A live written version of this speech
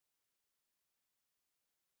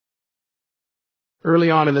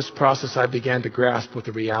Early on in this process, I began to grasp what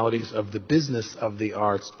the realities of the business of the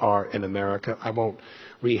arts are in America. I won't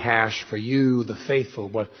rehash for you, the faithful,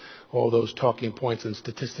 what all those talking points and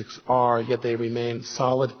statistics are, yet they remain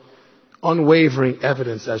solid, unwavering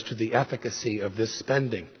evidence as to the efficacy of this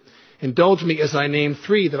spending. Indulge me as I name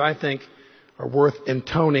three that I think are worth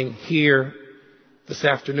intoning here this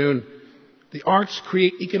afternoon. The arts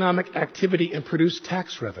create economic activity and produce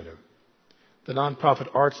tax revenue. The nonprofit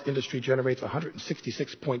arts industry generates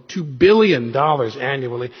 $166.2 billion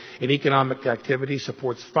annually in economic activity,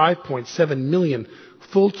 supports 5.7 million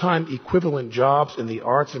full-time equivalent jobs in the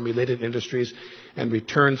arts and related industries, and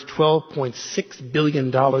returns $12.6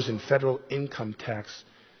 billion in federal income tax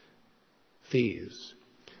fees,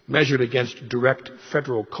 measured against direct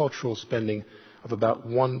federal cultural spending of about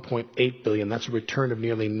 $1.8 billion. That's a return of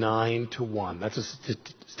nearly 9 to 1. That's a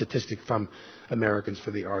statistic from Americans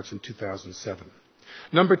for the Arts in 2007.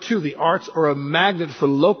 Number two, the arts are a magnet for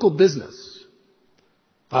local business.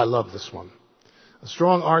 I love this one. A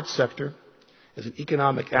strong arts sector is an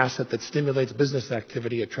economic asset that stimulates business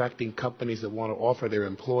activity, attracting companies that want to offer their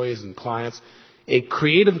employees and clients a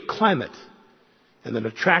creative climate and an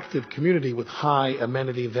attractive community with high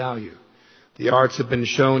amenity value. The arts have been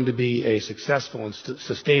shown to be a successful and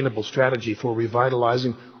sustainable strategy for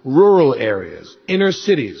revitalizing rural areas, inner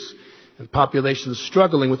cities, and populations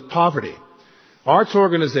struggling with poverty. Arts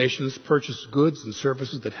organizations purchase goods and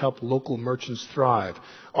services that help local merchants thrive.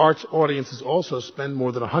 Arts audiences also spend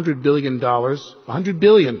more than $100 billion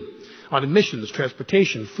on admissions,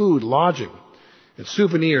 transportation, food, lodging, and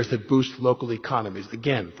souvenirs that boost local economies,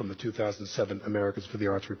 again from the 2007 Americans for the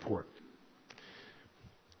Arts report.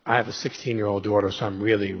 I have a 16-year-old daughter, so I'm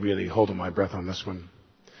really holding my breath on this one.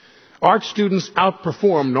 Art students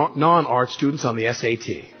outperform non-art students on the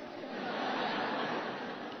SAT.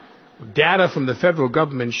 Data from the federal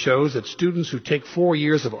government shows that students who take 4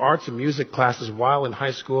 years of arts and music classes while in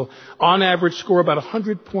high school, on average, score about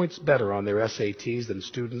 100 points better on their SATs than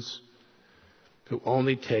students who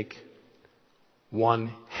only take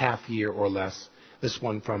 1 half year or less. This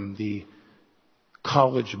one from the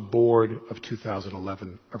College Board of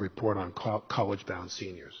 2011, a report on college-bound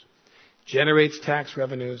seniors. Generates tax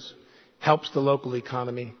revenues, helps the local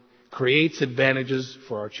economy, creates advantages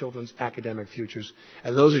for our children's academic futures,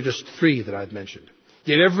 and those are just three that I've mentioned.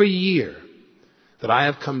 Yet every year that I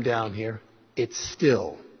have come down here, it's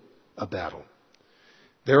still a battle.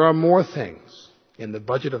 There are more things in the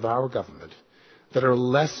budget of our government that are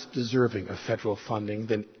less deserving of federal funding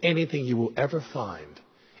than anything you will ever find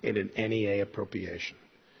in an NEA appropriation.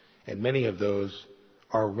 And many of those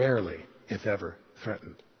are rarely, if ever,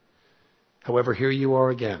 threatened. However, here you are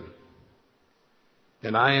again.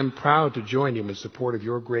 And I am proud to join you in support of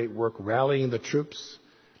your great work, rallying the troops,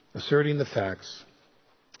 asserting the facts,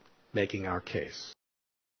 making our case.